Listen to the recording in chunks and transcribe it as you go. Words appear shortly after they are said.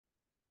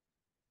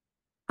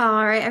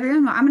All right,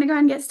 everyone. Well, I'm going to go ahead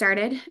and get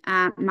started.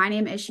 My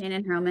name is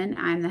Shannon Hroman.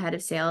 I'm the head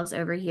of sales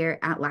over here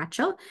at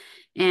Latchel.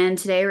 And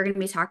today we're going to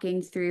be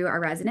talking through our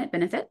resident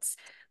benefits.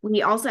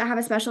 We also have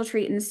a special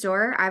treat in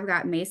store. I've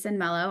got Mason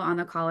Mello on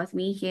the call with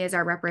me. He is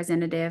our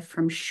representative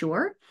from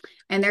Shore,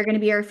 and they're going to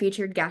be our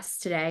featured guests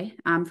today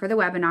for the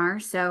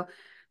webinar. So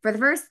for the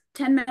first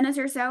 10 minutes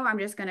or so, I'm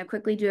just going to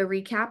quickly do a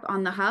recap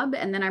on the hub,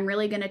 and then I'm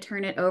really going to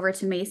turn it over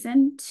to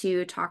Mason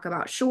to talk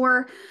about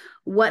Shore,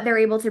 what they're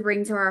able to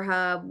bring to our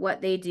hub,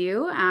 what they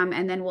do,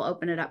 and then we'll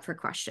open it up for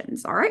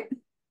questions. All right.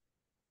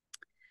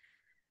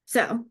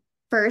 So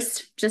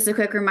first, just a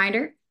quick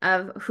reminder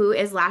of who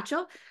is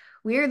Latchel.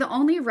 We are the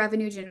only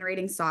revenue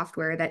generating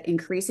software that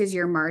increases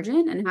your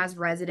margin and has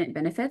resident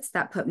benefits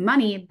that put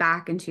money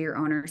back into your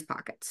owner's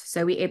pockets.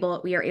 So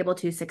we are able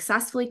to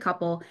successfully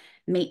couple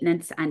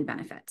maintenance and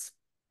benefits.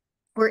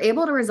 We're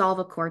able to resolve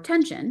a core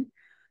tension.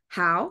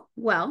 How?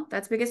 Well,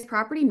 that's because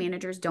property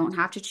managers don't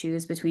have to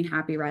choose between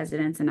happy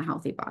residents and a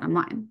healthy bottom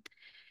line.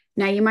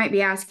 Now, you might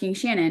be asking,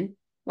 Shannon,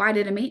 why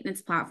did a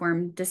maintenance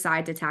platform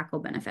decide to tackle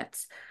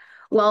benefits?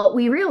 Well,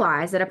 we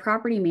realize that a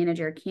property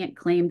manager can't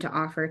claim to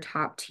offer a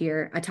top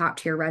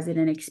tier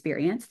resident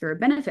experience through a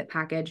benefit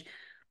package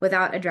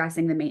without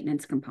addressing the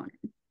maintenance component.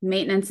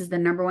 Maintenance is the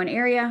number one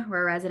area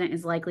where a resident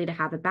is likely to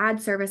have a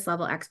bad service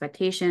level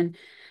expectation.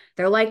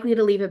 They're likely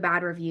to leave a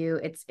bad review.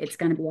 It's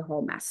going to be a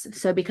whole mess.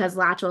 So because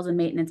Latchel is a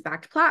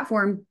maintenance-backed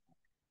platform,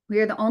 we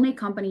are the only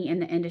company in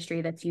the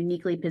industry that's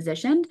uniquely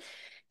positioned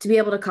to be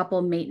able to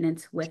couple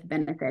maintenance with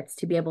benefits,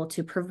 to be able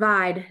to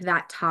provide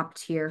that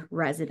top-tier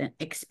resident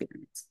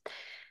experience.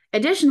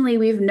 Additionally,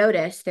 we've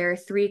noticed there are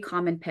three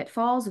common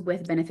pitfalls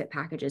with benefit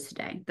packages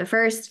today. The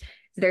first,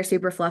 they're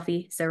super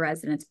fluffy, so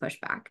residents push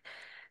back.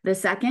 The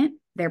second,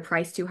 they're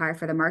priced too high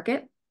for the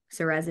market,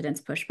 so residents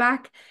push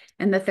back.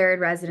 And the third,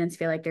 residents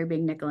feel like they're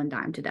being nickel and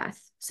dime to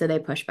death, so they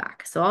push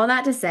back. So all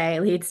that to say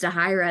leads to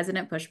high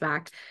resident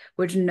pushback,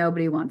 which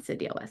nobody wants to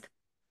deal with.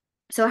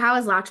 So how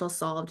has Latchel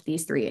solved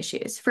these three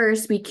issues?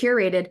 First, we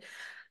curated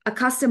a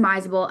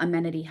customizable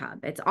amenity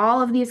hub. It's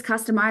all of these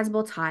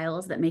customizable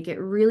tiles that make it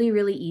really,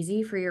 really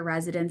easy for your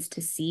residents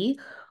to see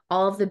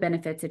all of the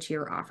benefits that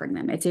you're offering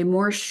them. It's a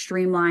more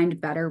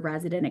streamlined, better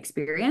resident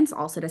experience.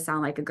 Also, to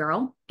sound like a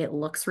girl, it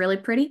looks really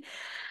pretty.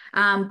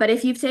 But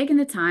if you've taken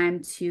the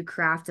time to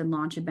craft and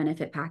launch a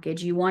benefit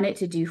package, you want it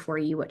to do for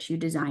you what you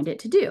designed it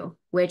to do,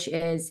 which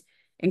is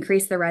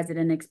increase the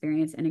resident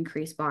experience and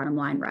increase bottom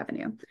line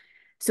revenue.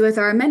 So with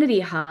our amenity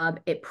hub,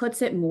 it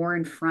puts it more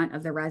in front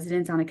of the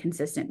residents on a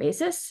consistent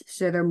basis,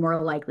 so they're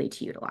more likely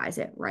to utilize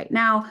it. Right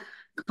now,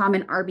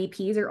 common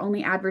RBPs are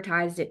only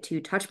advertised at 2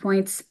 touch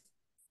points,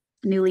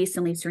 new lease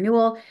and lease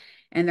renewal,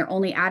 and they're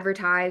only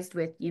advertised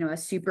with, a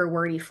super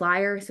wordy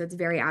flyer. So it's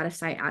very out of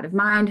sight, out of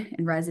mind,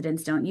 and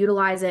residents don't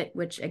utilize it,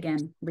 which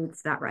again leads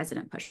to that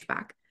resident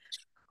pushback.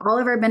 All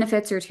of our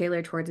benefits are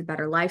tailored towards a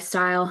better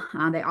lifestyle.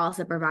 They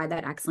also provide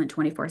that excellent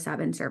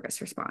 24/7 service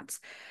response.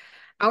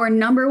 Our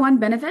number one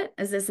benefit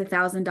is this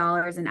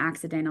 $1,000 in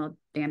accidental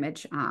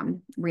damage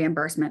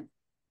reimbursement.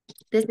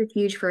 This is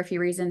huge for a few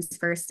reasons.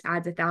 First,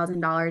 adds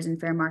 $1,000 in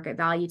fair market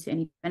value to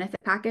any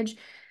benefit package.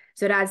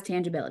 So it adds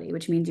tangibility,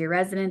 which means your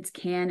residents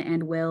can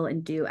and will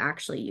and do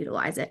actually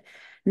utilize it.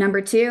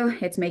 Number two,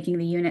 it's making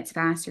the units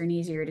faster and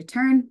easier to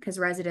turn because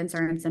residents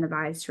are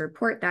incentivized to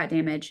report that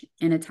damage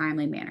in a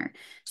timely manner.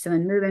 So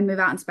when move in, move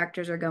out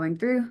inspectors are going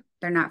through,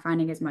 they're not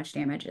finding as much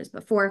damage as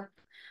before.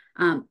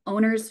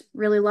 Owners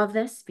really love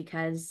this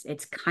because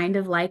it's kind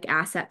of like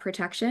asset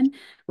protection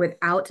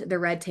without the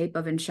red tape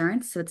of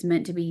insurance. So it's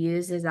meant to be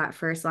used as that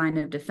first line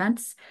of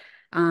defense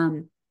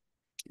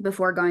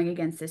before going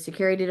against a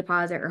security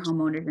deposit or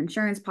homeowner's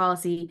insurance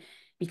policy.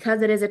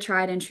 Because it is a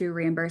tried and true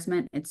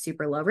reimbursement, it's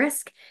super low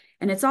risk.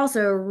 And it's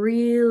also a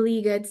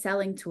really good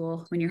selling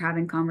tool when you're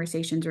having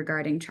conversations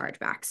regarding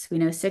chargebacks. We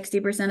know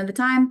 60% of the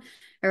time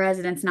a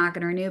resident's not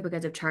going to renew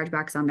because of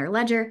chargebacks on their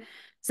ledger.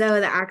 So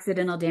the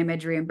accidental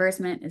damage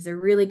reimbursement is a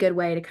really good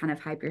way to kind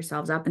of hype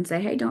yourselves up and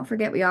say, hey, don't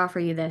forget we offer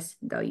you this,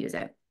 go use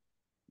it.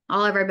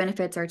 All of our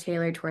benefits are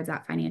tailored towards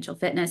that financial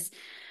fitness.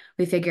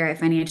 We figure a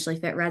financially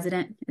fit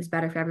resident is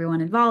better for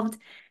everyone involved.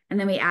 And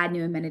then we add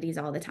new amenities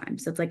all the time.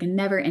 So it's like a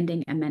never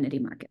ending amenity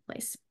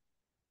marketplace.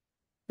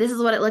 This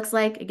is what it looks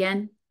like.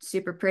 Again,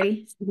 super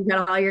pretty. So you've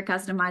got all your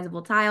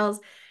customizable tiles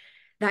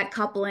that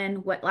couple in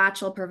what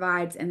Latchel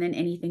provides and then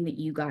anything that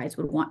you guys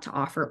would want to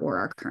offer or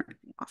are currently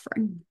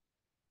offering.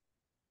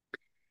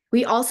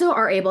 We also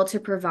are able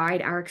to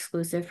provide our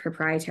exclusive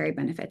proprietary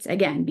benefits.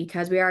 Again,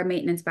 because we are a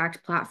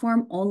maintenance-backed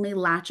platform, only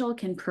Latchel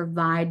can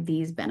provide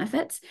these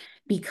benefits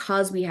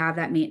because we have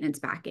that maintenance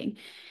backing.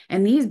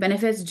 And these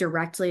benefits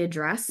directly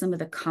address some of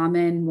the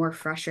common, more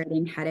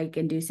frustrating,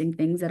 headache-inducing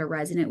things that a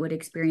resident would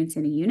experience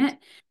in a unit.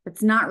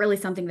 It's not really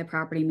something the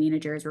property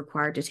manager is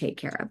required to take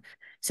care of.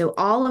 So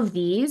all of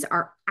these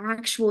are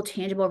actual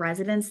tangible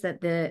benefits that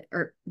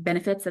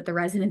the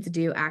residents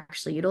do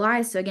actually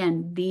utilize. So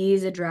again,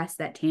 these address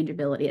that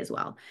tangibility as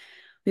well.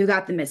 We've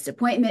got the missed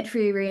appointment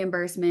free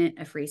reimbursement,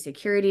 a free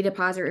security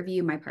deposit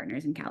review. My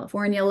partners in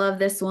California love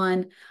this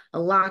one. A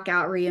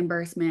lockout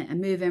reimbursement, a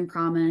move-in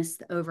promise,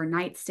 the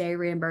overnight stay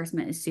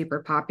reimbursement is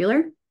super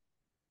popular.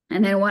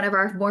 And then one of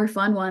our more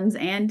fun ones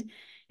and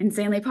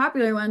insanely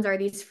popular ones are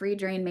these free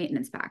drain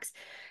maintenance packs.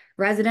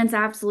 Residents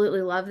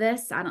absolutely love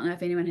this. I don't know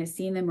if anyone has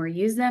seen them or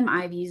used them.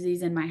 I've used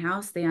these in my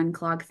house. They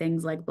unclog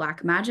things like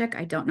black magic.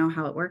 I don't know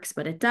how it works,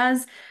 but it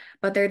does.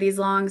 But they're these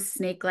long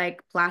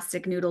snake-like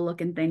plastic noodle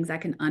looking things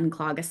that can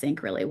unclog a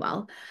sink really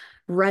well.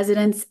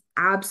 Residents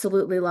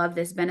absolutely love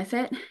this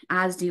benefit,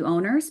 as do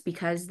owners,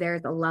 because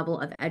there's a level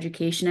of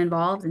education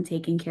involved in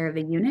taking care of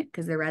the unit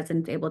because the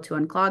resident's able to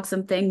unclog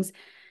some things.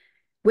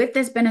 With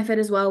this benefit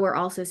as well, we're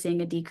also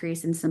seeing a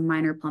decrease in some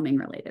minor plumbing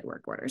related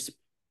work orders.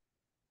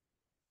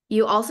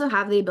 You also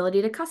have the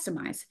ability to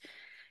customize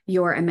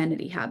your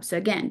amenity hub. So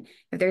again,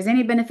 if there's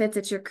any benefits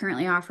that you're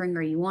currently offering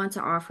or you want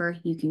to offer,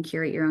 you can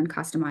curate your own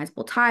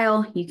customizable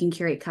tile. You can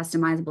curate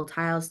customizable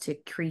tiles to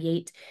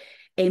create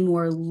a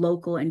more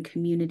local and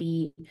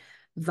community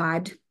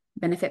vibed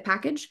benefit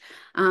package.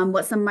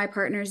 What some of my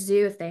partners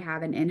do, if they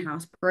have an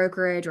in-house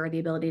brokerage or the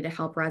ability to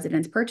help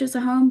residents purchase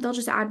a home, they'll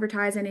just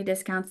advertise any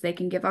discounts they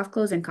can give off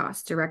closing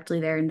costs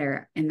directly there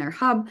in their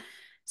hub.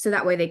 So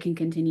that way they can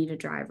continue to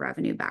drive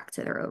revenue back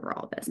to their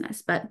overall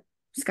business. But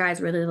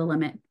sky's really the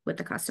limit with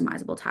the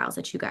customizable tiles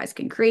that you guys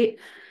can create.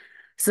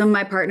 Some of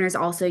my partners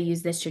also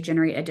use this to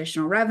generate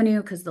additional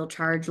revenue because they'll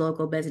charge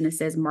local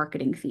businesses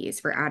marketing fees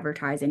for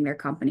advertising their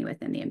company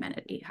within the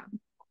amenity hub.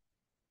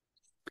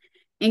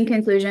 In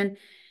conclusion,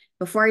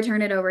 before I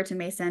turn it over to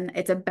Mason,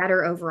 it's a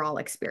better overall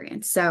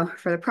experience. So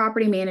for the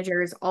property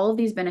managers, all of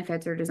these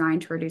benefits are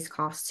designed to reduce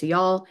costs to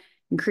y'all,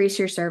 increase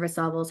your service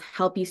levels,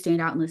 help you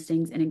stand out in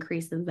listings, and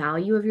increase the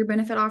value of your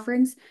benefit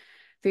offerings.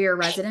 For your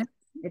residents,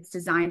 it's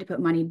designed to put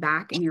money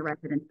back in your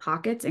residents'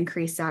 pockets,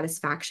 increase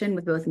satisfaction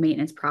with both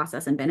maintenance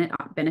process and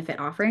benefit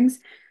offerings.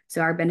 So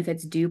our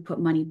benefits do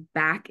put money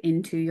back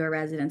into your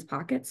residents'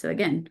 pockets. So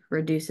again,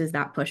 reduces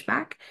that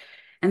pushback.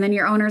 And then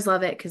your owners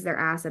love it because their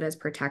asset is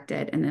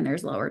protected, and then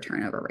there's lower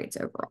turnover rates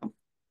overall.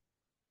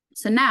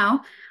 So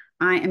now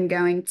I am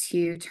going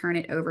to turn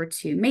it over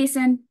to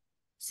Mason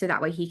so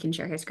that way he can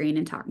share his screen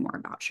and talk more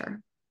about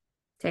Sure.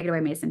 Take it away,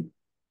 Mason.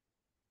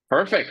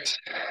 Perfect.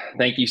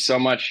 Thank you so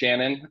much,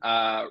 Shannon.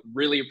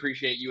 Really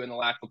appreciate you and the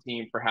Latchel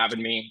team for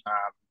having me.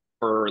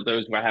 For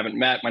those who I haven't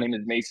met, my name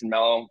is Mason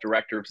Mello,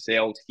 Director of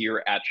Sales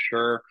here at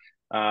Sure.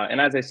 And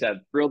as I said,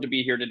 thrilled to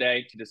be here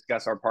today to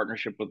discuss our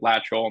partnership with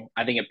Latchel.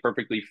 I think it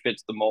perfectly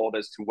fits the mold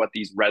as to what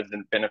these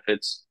resident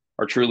benefits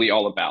are truly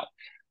all about.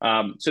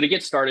 So to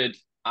get started,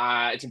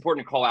 it's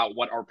important to call out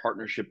what our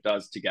partnership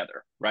does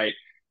together, right?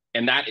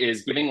 And that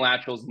is giving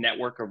Latchel's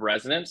network of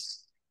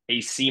residents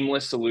a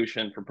seamless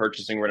solution for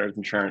purchasing renters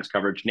insurance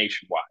coverage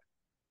nationwide.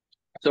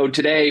 So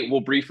today we'll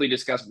briefly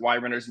discuss why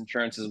renters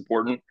insurance is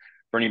important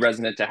for any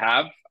resident to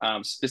have,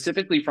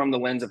 specifically from the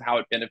lens of how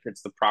it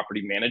benefits the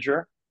property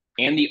manager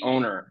and the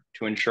owner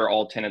to ensure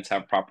all tenants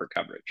have proper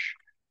coverage.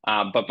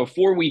 But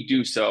before we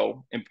do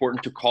so,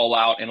 important to call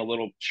out and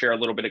share a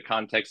little bit of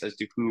context as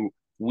to who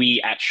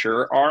we at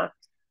Sure are.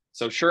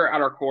 So Sure at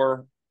our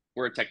core,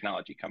 we're a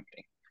technology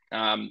company.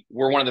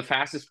 We're one of the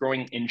fastest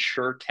growing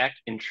insurtech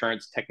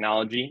insurance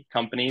technology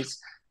companies,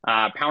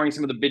 powering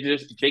some of the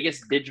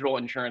biggest digital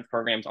insurance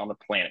programs on the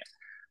planet.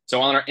 So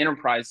on our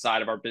enterprise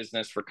side of our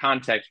business, for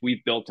context,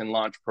 we've built and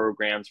launched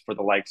programs for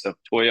the likes of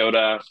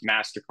Toyota,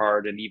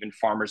 MasterCard, and even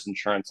Farmers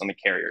Insurance on the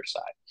carrier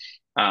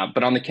side.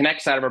 But on the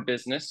Connect side of our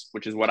business,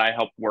 which is what I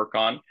help work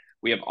on,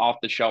 we have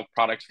off-the-shelf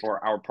products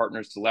for our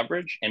partners to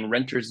leverage, and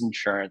renters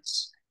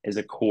insurance is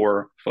a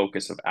core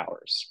focus of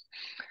ours.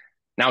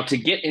 Now, to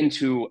get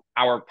into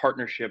our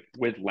partnership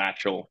with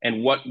Latchel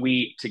and what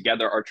we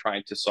together are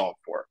trying to solve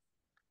for,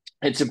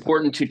 it's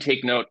important to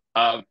take note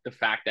of the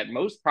fact that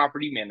most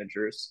property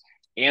managers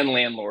and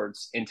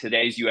landlords in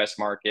today's US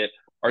market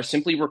are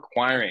simply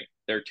requiring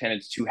their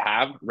tenants to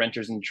have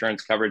renters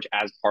insurance coverage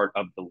as part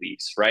of the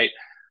lease, right?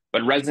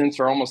 But residents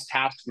are almost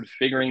tasked with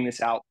figuring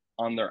this out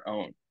on their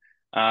own.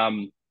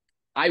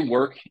 I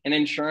work in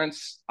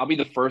insurance. I'll be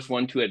the first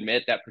one to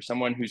admit that for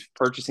someone who's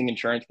purchasing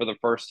insurance for the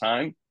first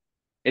time,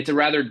 it's a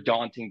rather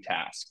daunting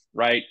task,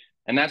 right?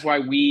 And that's why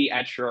we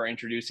at Sure are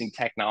introducing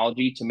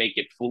technology to make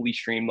it fully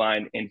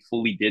streamlined and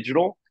fully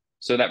digital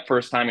so that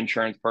first-time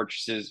insurance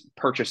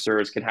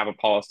purchasers can have a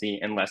policy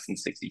in less than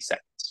 60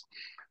 seconds.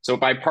 So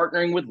by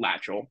partnering with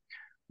Latchel,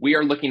 we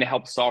are looking to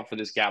help solve for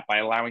this gap by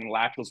allowing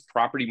Latchel's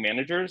property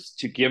managers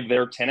to give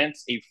their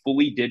tenants a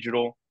fully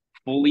digital,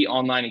 fully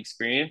online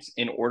experience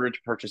in order to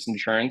purchase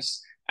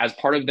insurance as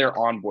part of their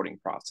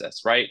onboarding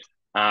process, right?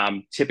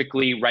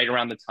 Typically right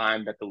around the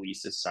time that the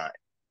lease is signed.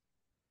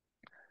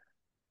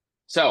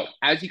 So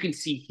as you can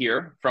see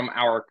here from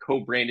our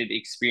co-branded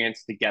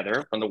experience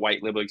together, from the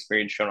white label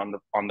experience shown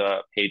on the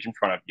page in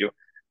front of you,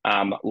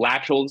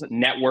 Latchel's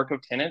network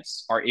of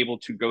tenants are able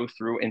to go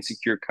through and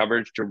secure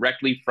coverage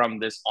directly from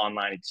this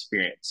online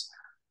experience.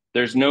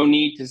 There's no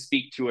need to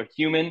speak to a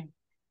human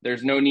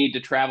There's no need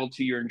to travel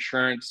to your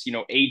insurance,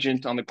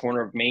 agent on the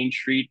corner of Main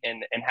Street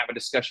and have a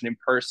discussion in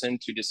person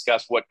to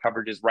discuss what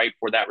coverage is right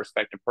for that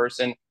respective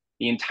person.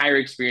 The entire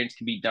experience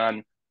can be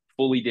done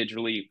fully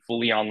digitally,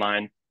 fully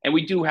online. And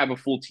we do have a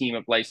full team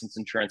of licensed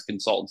insurance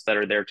consultants that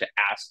are there to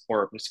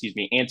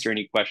answer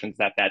any questions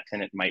that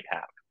tenant might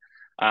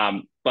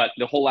have. But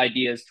the whole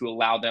idea is to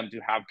allow them to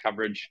have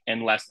coverage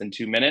in less than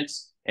 2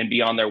 minutes and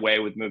be on their way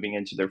with moving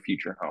into their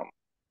future home.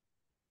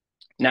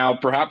 Now,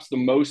 perhaps the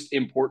most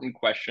important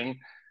question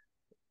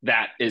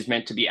that is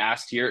meant to be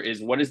asked here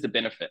is, what is the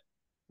benefit?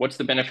 What's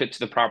the benefit to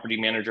the property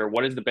manager?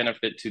 What is the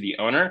benefit to the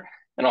owner?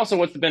 And also,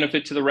 what's the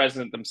benefit to the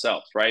resident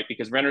themselves, right?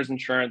 Because renter's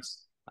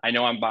insurance, I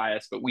know I'm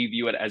biased, but we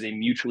view it as a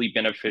mutually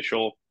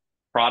beneficial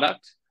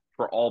product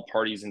for all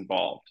parties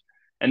involved.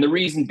 And the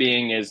reason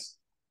being is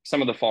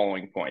some of the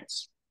following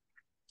points.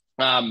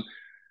 One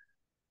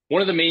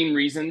of the main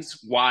reasons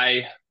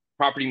why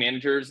property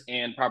managers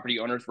and property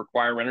owners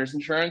require renter's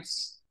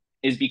insurance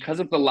is because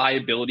of the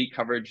liability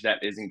coverage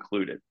that is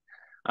included.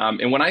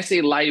 And when I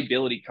say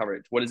liability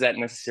coverage, what does that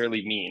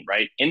necessarily mean,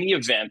 right? In the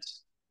event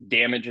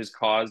damage is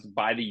caused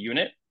by the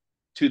unit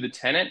to the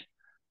tenant,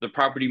 the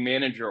property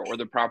manager or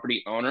the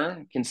property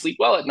owner can sleep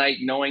well at night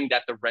knowing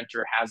that the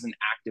renter has an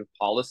active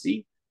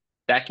policy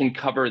that can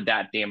cover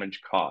that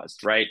damage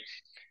caused, right?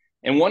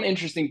 And one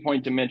interesting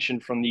point to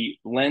mention from the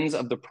lens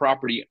of the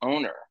property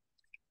owner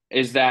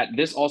is that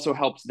this also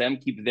helps them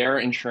keep their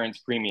insurance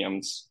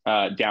premiums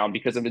down,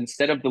 because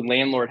instead of the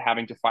landlord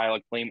having to file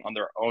a claim on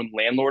their own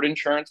landlord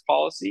insurance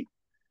policy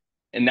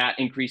and that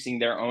increasing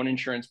their own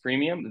insurance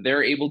premium,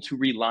 they're able to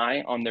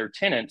rely on their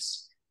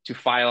tenants to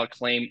file a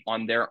claim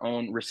on their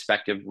own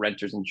respective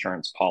renter's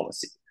insurance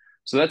policy.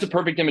 So that's a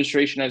perfect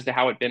demonstration as to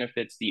how it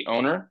benefits the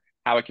owner,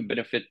 how it can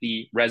benefit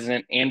the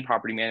resident and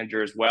property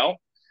manager as well.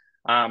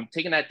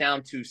 Taking that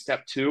down to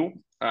step two,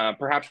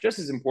 perhaps just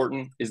as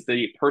important, is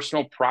the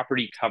personal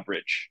property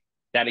coverage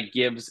that it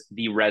gives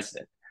the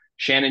resident.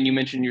 Shannon, you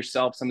mentioned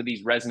yourself some of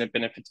these resident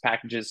benefits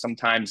packages.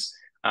 Sometimes,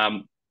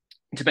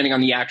 depending on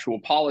the actual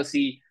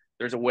policy,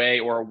 there's a way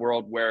or a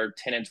world where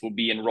tenants will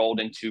be enrolled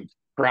into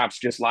perhaps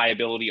just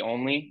liability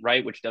only,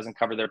 right, which doesn't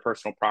cover their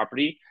personal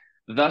property.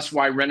 Thus,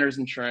 why renter's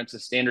insurance, a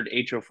standard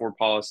HO4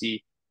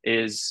 policy,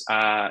 is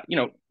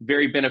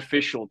very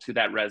beneficial to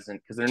that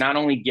resident, because they're not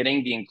only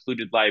getting the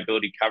included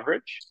liability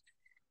coverage,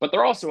 but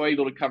they're also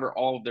able to cover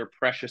all of their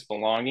precious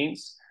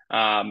belongings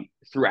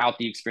throughout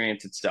the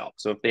experience itself.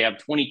 So if they have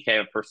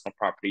 20K of personal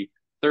property,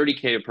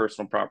 30K of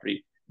personal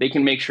property, they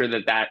can make sure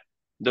that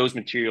those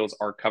materials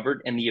are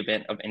covered in the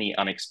event of any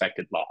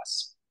unexpected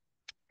loss.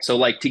 So,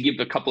 like, to give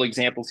a couple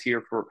examples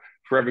here for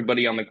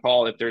everybody on the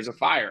call, if there's a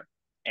fire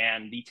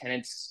and the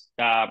tenant's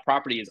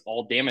property is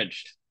all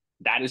damaged,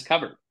 that is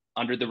covered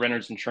under the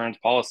renter's insurance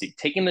policy.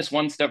 Taking this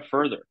one step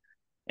further,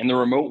 in the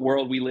remote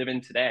world we live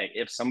in today,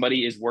 if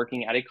somebody is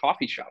working at a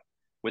coffee shop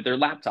with their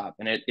laptop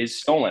and it is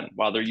stolen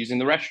while they're using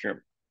the restroom,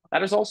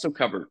 that is also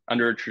covered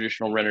under a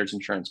traditional renter's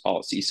insurance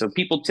policy. So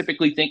people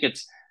typically think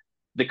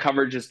the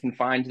coverage is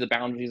confined to the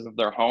boundaries of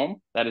their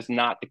home. That is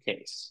not the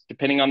case.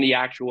 Depending on the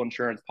actual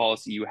insurance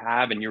policy you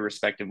have and your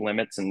respective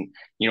limits and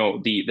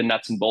the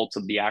nuts and bolts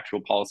of the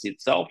actual policy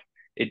itself,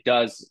 it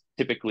does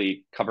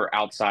typically cover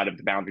outside of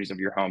the boundaries of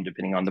your home,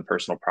 depending on the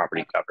personal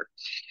property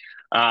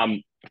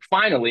covered.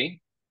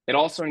 Finally, it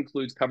also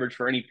includes coverage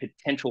for any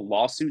potential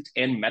lawsuits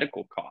and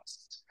medical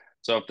costs.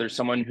 So if there's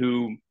someone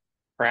who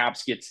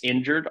perhaps gets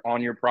injured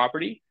on your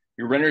property,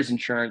 your renter's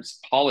insurance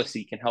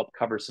policy can help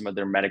cover some of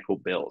their medical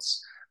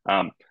bills.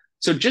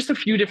 So just a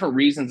few different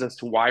reasons as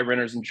to why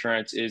renter's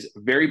insurance is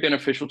very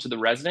beneficial to the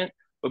resident,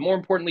 but more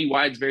importantly,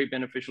 why it's very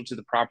beneficial to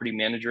the property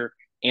manager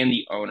and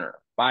the owner.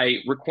 By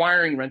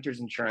requiring renter's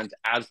insurance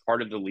as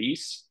part of the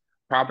lease,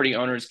 property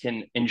owners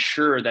can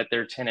ensure that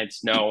their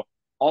tenants know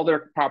all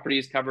their property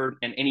is covered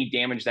and any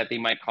damage that they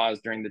might cause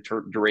during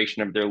the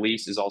duration of their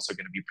lease is also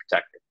going to be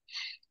protected.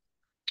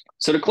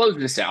 So to close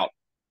this out,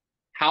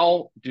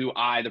 how do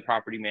I, the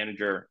property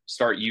manager,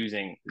 start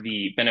using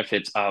the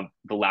benefits of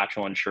the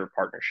Latchel Insure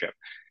partnership?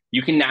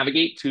 You can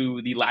navigate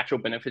to the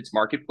Latchel Benefits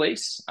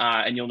Marketplace,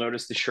 and you'll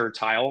notice the Sure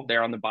tile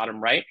there on the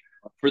bottom right.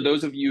 For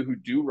those of you who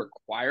do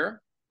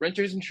require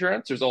renter's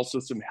insurance, there's also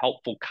some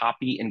helpful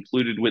copy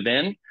included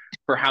within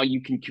for how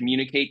you can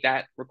communicate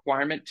that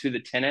requirement to the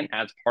tenant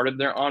as part of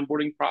their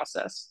onboarding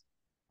process.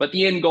 But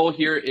the end goal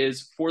here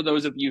is for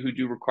those of you who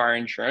do require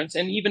insurance,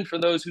 and even for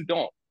those who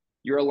don't,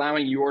 you're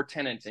allowing your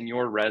tenants and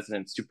your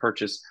residents to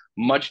purchase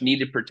much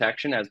needed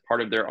protection as part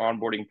of their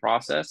onboarding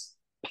process,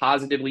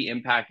 positively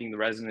impacting the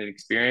resident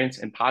experience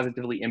and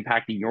positively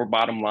impacting your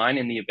bottom line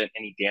in the event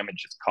any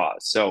damage is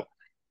caused. So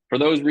for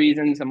those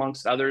reasons,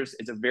 amongst others,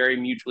 it's a very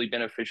mutually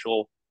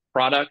beneficial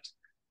product.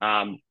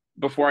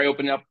 Before I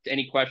open up to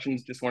any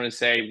questions, just want to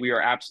say we are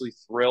absolutely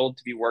thrilled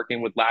to be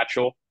working with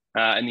Latchel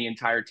and the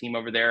entire team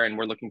over there. And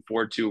we're looking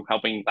forward to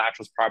helping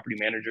Latchel's property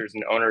managers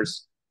and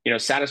owners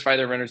satisfy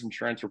their renter's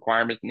insurance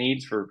requirement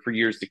needs for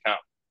years to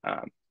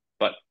come.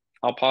 But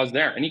I'll pause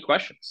there. Any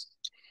questions?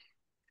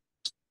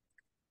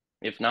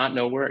 If not,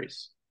 no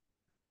worries.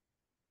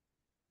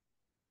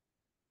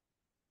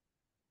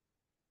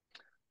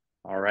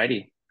 All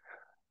righty.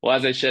 Well,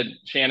 as I said,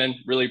 Shannon,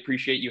 really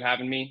appreciate you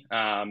having me.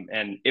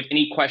 And if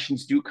any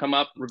questions do come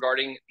up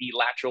regarding the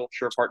Latchel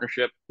Sure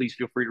partnership, please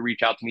feel free to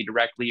reach out to me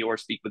directly or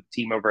speak with the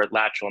team over at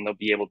Latchel, and they'll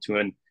be able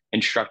to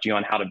instruct you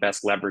on how to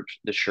best leverage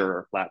the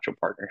Sure Latchel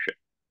partnership.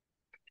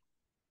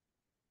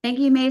 Thank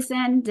you,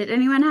 Mason. Did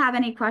anyone have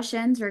any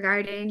questions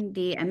regarding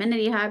the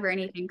amenity hub or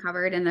anything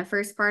covered in the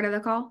first part of the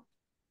call?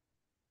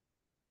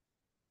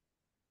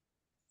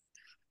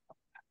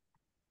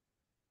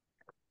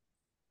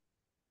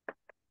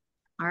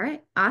 All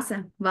right,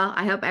 awesome. Well,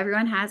 I hope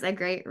everyone has a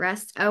great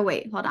rest. Oh,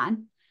 wait, hold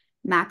on.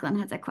 Macklin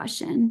has a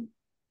question.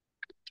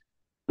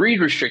 Breed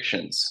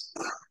restrictions.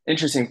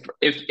 Interesting.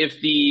 If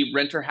the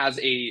renter has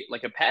a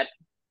pet,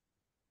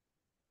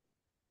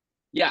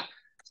 yeah.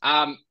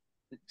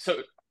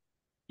 So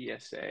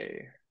ESA,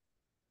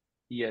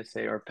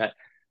 ESA or pet.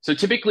 So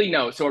typically,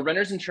 no. So a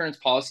renter's insurance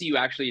policy,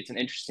 it's an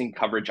interesting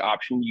coverage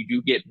option. You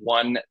do get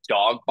one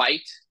dog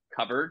bite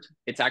covered.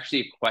 It's actually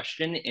a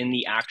question in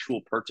the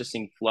actual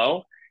purchasing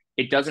flow.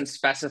 It doesn't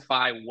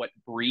specify what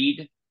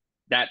breed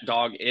that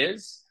dog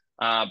is,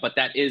 but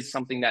that is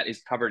something that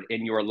is covered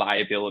in your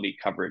liability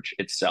coverage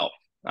itself.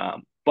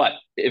 But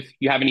if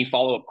you have any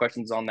follow-up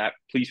questions on that,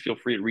 please feel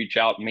free to reach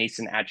out,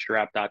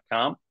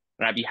 mason@strap.com,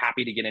 and I'd be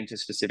happy to get into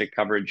specific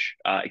coverage,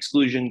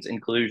 exclusions,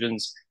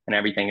 inclusions, and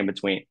everything in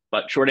between.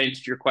 But short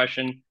answer to your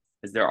question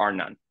is there are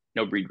none,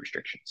 no breed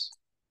restrictions.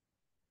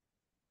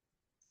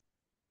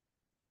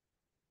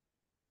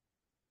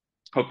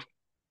 Hope,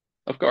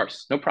 of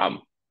course, no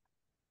problem.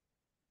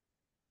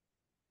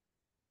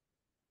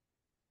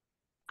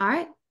 All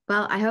right.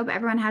 Well, I hope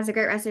everyone has a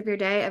great rest of your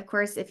day. Of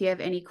course, if you have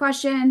any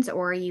questions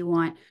or you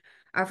want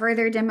a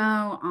further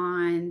demo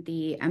on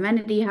the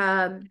amenity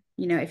hub,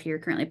 if you're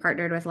currently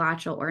partnered with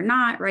Latchel or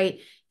not,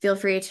 right, feel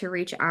free to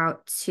reach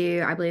out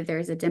to, I believe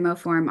there's a demo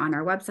form on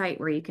our website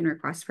where you can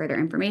request further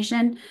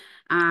information.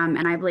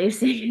 And I believe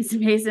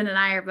Mason and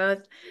I are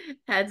both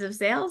heads of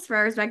sales for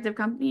our respective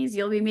companies.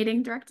 You'll be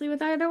meeting directly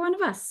with either one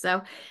of us.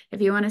 So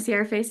if you want to see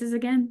our faces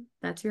again,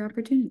 that's your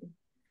opportunity.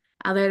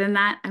 Other than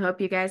that, I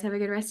hope you guys have a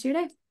good rest of your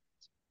day.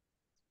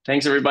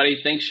 Thanks,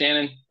 everybody. Thanks,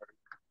 Shannon.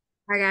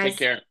 Bye, guys. Take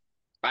care.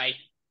 Bye.